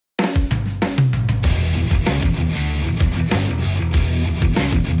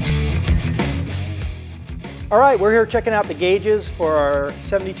All right, we're here checking out the gauges for our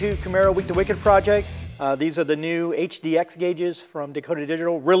 72 Camaro Week to Wicked project. These are the new HDX gauges from Dakota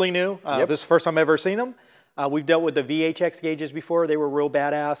Digital, really new. This is the first time I've ever seen them. We've dealt with the VHX gauges before. They were real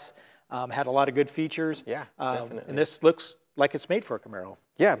badass, had a lot of good features. Yeah, definitely. And this looks like it's made for a Camaro.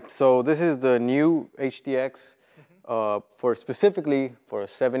 Yeah, so this is the new HDX specifically for a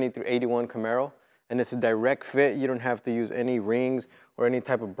 70 through 81 Camaro. And it's a direct fit. You don't have to use any rings or any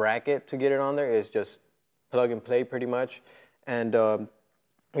type of bracket to get it on there. It's just plug and play pretty much. And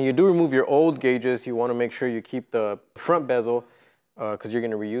when you do remove your old gauges, you want to make sure you keep the front bezel because you're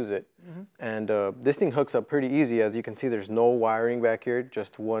going to reuse it. And this thing hooks up pretty easy. As you can see, there's no wiring back here,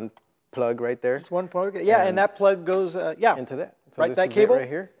 just one plug right there. Just one plug, yeah, and that plug goes, into that. So right, that cable, right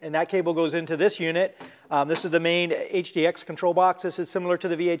here. And that cable goes into this unit. This is the main HDX control box. This is similar to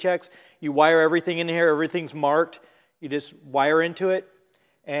the VHX. You wire everything in here, everything's marked. You just wire into it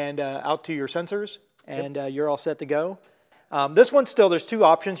and out to your sensors, and you're all set to go. This one still, there's two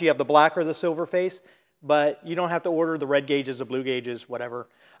options. You have the black or the silver face, but you don't have to order the red gauges, the blue gauges, whatever.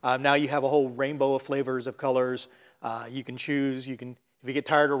 Now you have a whole rainbow of flavors of colors. You can choose. You can, if you get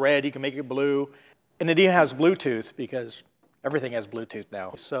tired of red, you can make it blue. And it even has Bluetooth because everything has Bluetooth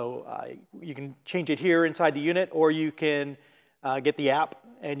now. So you can change it here inside the unit, or you can get the app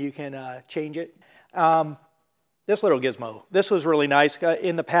and you can change it. This little gizmo, this was really nice.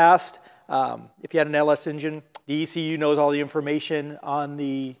 In the past, if you had an LS engine, the ECU knows all the information on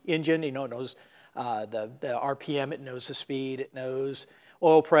the engine. You know, it knows the RPM, it knows the speed, it knows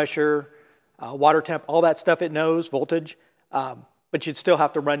oil pressure, water temp, all that stuff it knows, voltage. But you'd still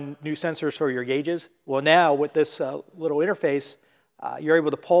have to run new sensors for your gauges. Well, now with this little interface, you're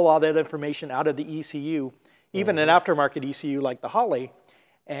able to pull all that information out of the ECU, even an aftermarket ECU like the Holly,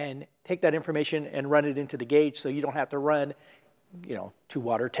 and take that information and run it into the gauge, so you don't have to run, you know, 2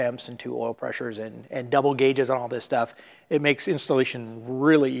 water temps and 2 oil pressures and double gauges on all this stuff. It makes installation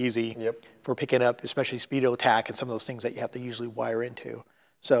really easy for picking up, especially speedo tack and some of those things that you have to usually wire into.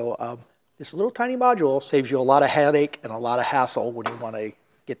 So this little tiny module saves you a lot of headache and a lot of hassle when you want to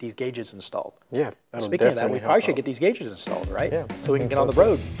get these gauges installed. Yeah, Speaking of that, we probably should get these gauges installed, right? Yeah, so we can get on the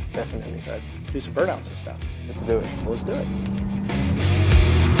road. Definitely. Do some burnouts and stuff. Let's do it. Let's do it.